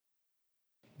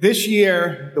This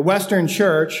year, the Western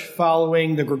Church,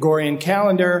 following the Gregorian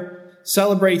calendar,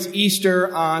 celebrates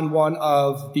Easter on one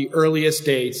of the earliest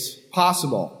dates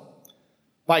possible.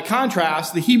 By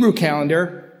contrast, the Hebrew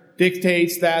calendar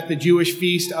dictates that the Jewish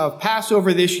feast of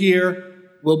Passover this year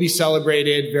will be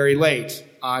celebrated very late,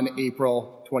 on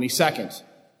April 22nd.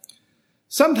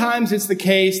 Sometimes it's the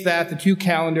case that the two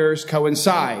calendars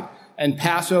coincide, and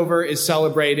Passover is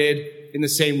celebrated in the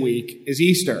same week as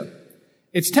Easter.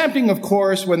 It's tempting, of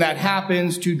course, when that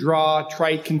happens to draw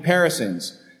trite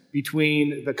comparisons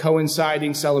between the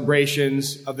coinciding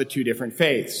celebrations of the two different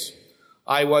faiths.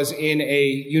 I was in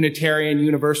a Unitarian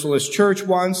Universalist church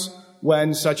once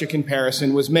when such a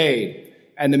comparison was made,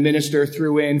 and the minister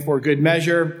threw in for good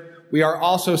measure, "We are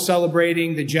also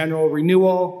celebrating the general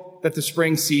renewal that the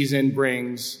spring season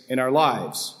brings in our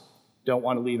lives." Don't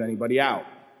want to leave anybody out.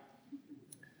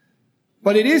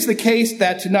 But it is the case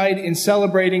that tonight, in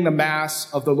celebrating the Mass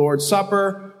of the Lord's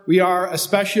Supper, we are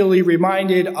especially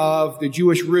reminded of the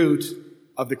Jewish root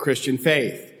of the Christian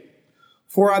faith.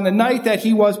 For on the night that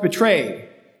he was betrayed,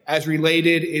 as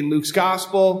related in Luke's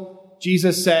Gospel,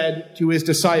 Jesus said to his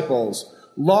disciples,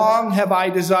 "Long have I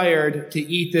desired to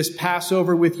eat this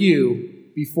Passover with you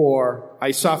before I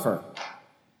suffer."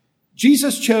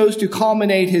 Jesus chose to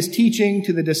culminate his teaching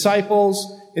to the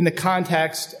disciples in the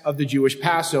context of the Jewish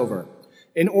Passover,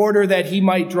 in order that he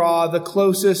might draw the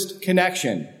closest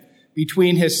connection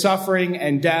between his suffering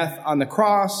and death on the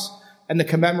cross and the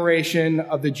commemoration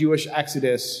of the Jewish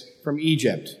exodus from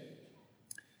Egypt.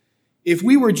 If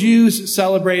we were Jews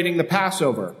celebrating the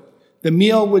Passover, the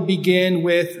meal would begin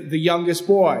with the youngest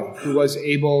boy, who was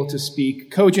able to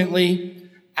speak cogently,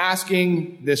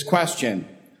 asking this question: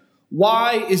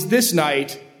 "Why is this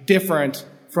night different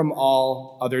from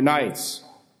all other nights?"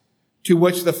 To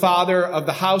which the father of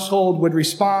the household would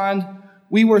respond,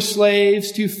 "We were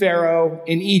slaves to Pharaoh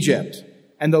in Egypt,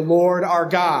 and the Lord our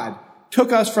God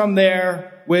took us from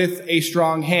there with a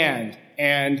strong hand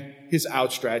and his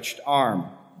outstretched arm."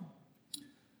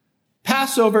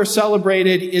 Passover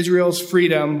celebrated Israel's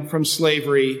freedom from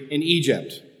slavery in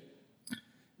Egypt.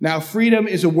 Now, freedom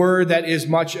is a word that is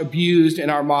much abused in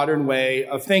our modern way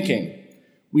of thinking.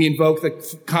 We invoke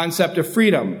the concept of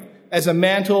freedom as a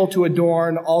mantle to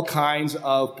adorn all kinds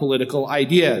of political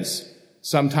ideas.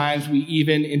 Sometimes we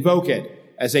even invoke it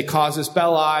as a casus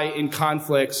belli in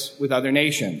conflicts with other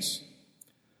nations.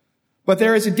 But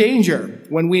there is a danger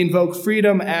when we invoke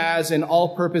freedom as an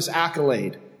all-purpose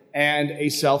accolade and a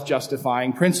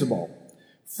self-justifying principle.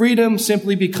 Freedom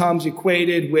simply becomes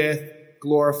equated with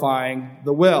glorifying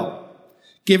the will,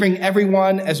 giving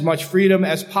everyone as much freedom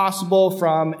as possible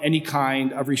from any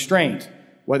kind of restraint,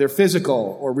 whether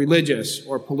physical or religious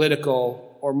or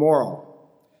political or moral.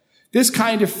 This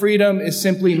kind of freedom is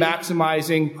simply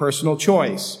maximizing personal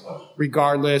choice,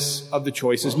 regardless of the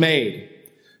choices made.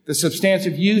 The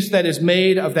substantive use that is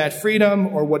made of that freedom,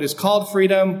 or what is called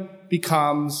freedom,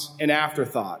 becomes an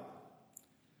afterthought.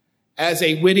 As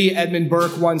a witty Edmund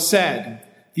Burke once said,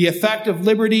 "The effect of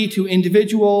liberty to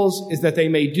individuals is that they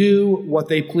may do what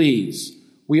they please.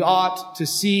 We ought to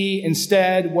see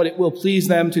instead what it will please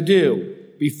them to do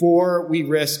before we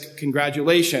risk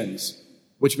congratulations,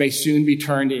 which may soon be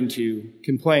turned into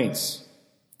complaints."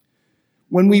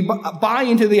 When we buy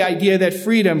into the idea that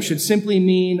freedom should simply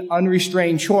mean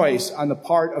unrestrained choice on the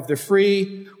part of the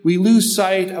free, we lose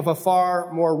sight of a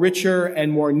far more richer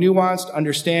and more nuanced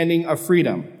understanding of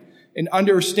freedom, an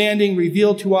understanding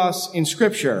revealed to us in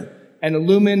Scripture and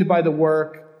illumined by the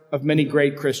work of many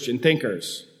great Christian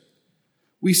thinkers.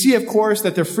 We see, of course,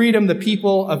 that the freedom the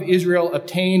people of Israel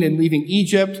obtained in leaving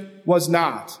Egypt was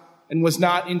not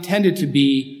intended to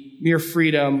be mere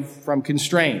freedom from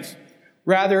constraint.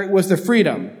 Rather, it was the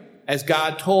freedom, as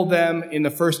God told them in the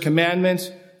first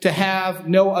commandment, to have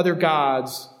no other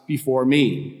gods before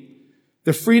me.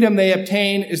 The freedom they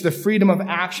obtain is the freedom of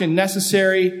action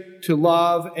necessary to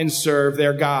love and serve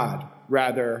their God,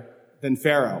 rather than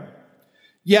Pharaoh.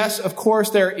 Yes, of course,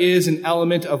 there is an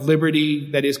element of liberty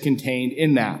that is contained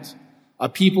in that. A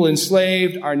people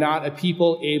enslaved are not a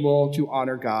people able to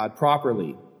honor God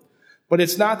properly. But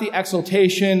it's not the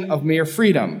exaltation of mere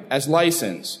freedom as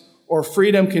license, or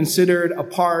freedom considered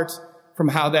apart from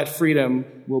how that freedom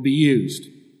will be used.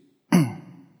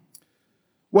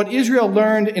 What Israel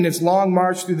learned in its long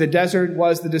march through the desert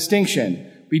was the distinction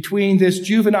between this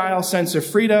juvenile sense of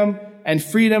freedom and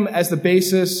freedom as the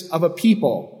basis of a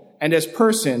people and as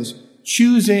persons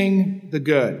choosing the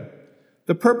good.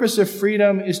 The purpose of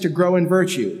freedom is to grow in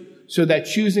virtue so that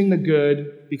choosing the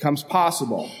good becomes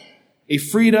possible. A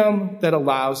freedom that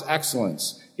allows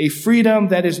excellence, a freedom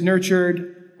that is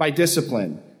nurtured by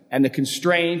discipline, and the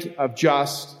constraint of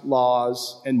just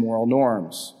laws and moral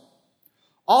norms.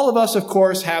 All of us, of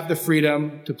course, have the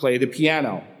freedom to play the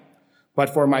piano.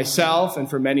 But for myself and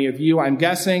for many of you, I'm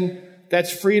guessing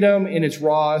that's freedom in its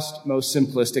rawest, most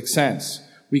simplistic sense.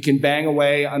 We can bang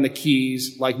away on the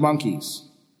keys like monkeys.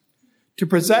 To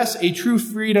possess a true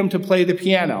freedom to play the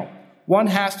piano, one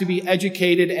has to be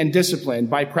educated and disciplined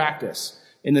by practice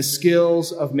in the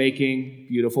skills of making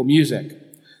beautiful music.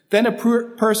 Then a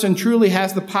person truly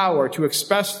has the power to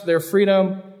express their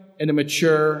freedom in a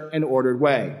mature and ordered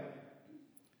way.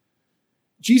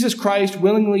 Jesus Christ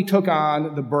willingly took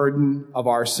on the burden of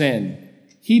our sin.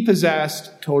 He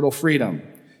possessed total freedom.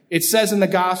 It says in the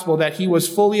gospel that he was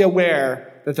fully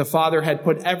aware that the Father had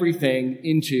put everything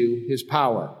into his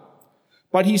power.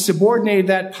 But he subordinated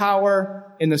that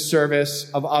power in the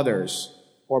service of others.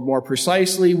 Or more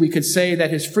precisely, we could say that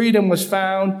his freedom was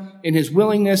found in his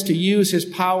willingness to use his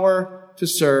power to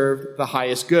serve the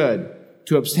highest good,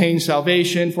 to obtain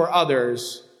salvation for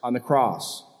others on the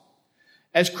cross.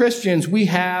 As Christians, we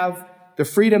have the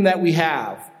freedom that we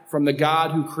have from the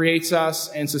God who creates us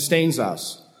and sustains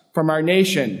us, from our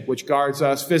nation, which guards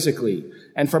us physically,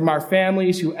 and from our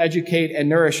families who educate and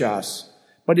nourish us.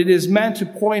 But it is meant to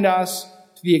point us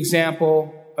to the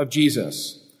example of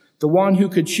Jesus, the one who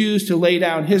could choose to lay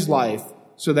down his life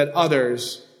so that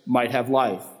others might have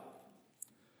life.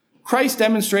 Christ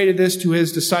demonstrated this to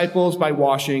his disciples by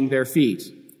washing their feet.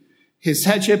 His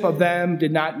headship of them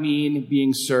did not mean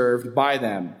being served by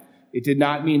them. It did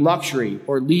not mean luxury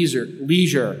or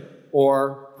leisure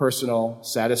or personal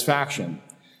satisfaction.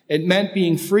 It meant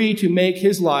being free to make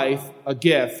his life a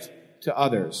gift to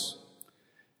others.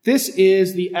 This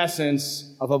is the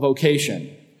essence of a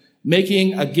vocation,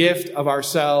 making a gift of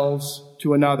ourselves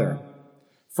to another,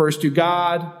 first to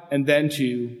God and then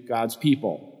to God's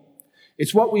people.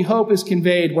 It's what we hope is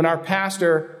conveyed when our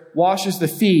pastor washes the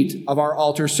feet of our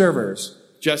altar servers,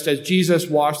 just as Jesus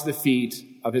washed the feet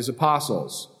of his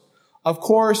apostles. Of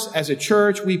course, as a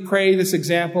church, we pray this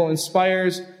example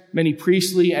inspires many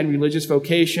priestly and religious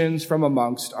vocations from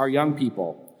amongst our young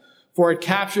people, for it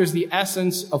captures the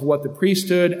essence of what the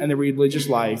priesthood and the religious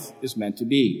life is meant to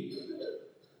be.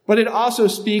 But it also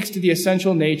speaks to the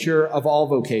essential nature of all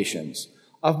vocations,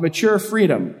 of mature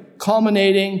freedom,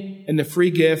 culminating in the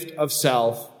free gift of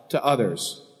self to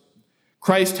others.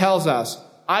 Christ tells us,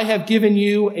 I have given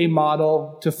you a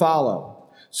model to follow,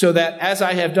 so that as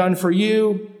I have done for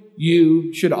you,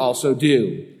 you should also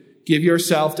do. Give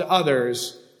yourself to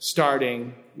others,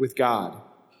 starting with God.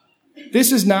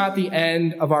 This is not the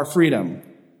end of our freedom,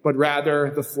 but rather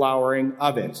the flowering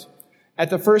of it. At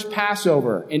the first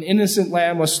Passover, an innocent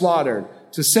lamb was slaughtered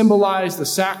to symbolize the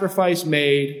sacrifice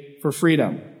made for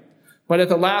freedom. But at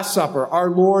the Last Supper, our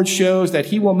Lord shows that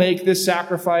he will make this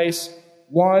sacrifice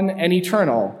one and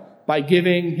eternal by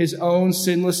giving his own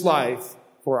sinless life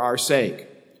for our sake.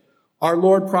 Our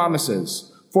Lord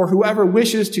promises, for whoever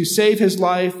wishes to save his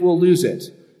life will lose it,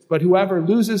 but whoever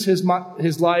loses his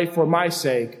life for my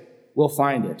sake will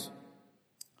find it.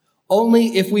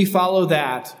 Only if we follow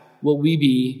that will we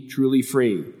be truly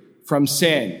free from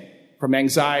sin, from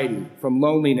anxiety, from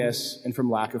loneliness, and from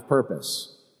lack of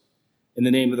purpose. In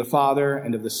the name of the Father,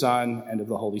 and of the Son, and of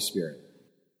the Holy Spirit.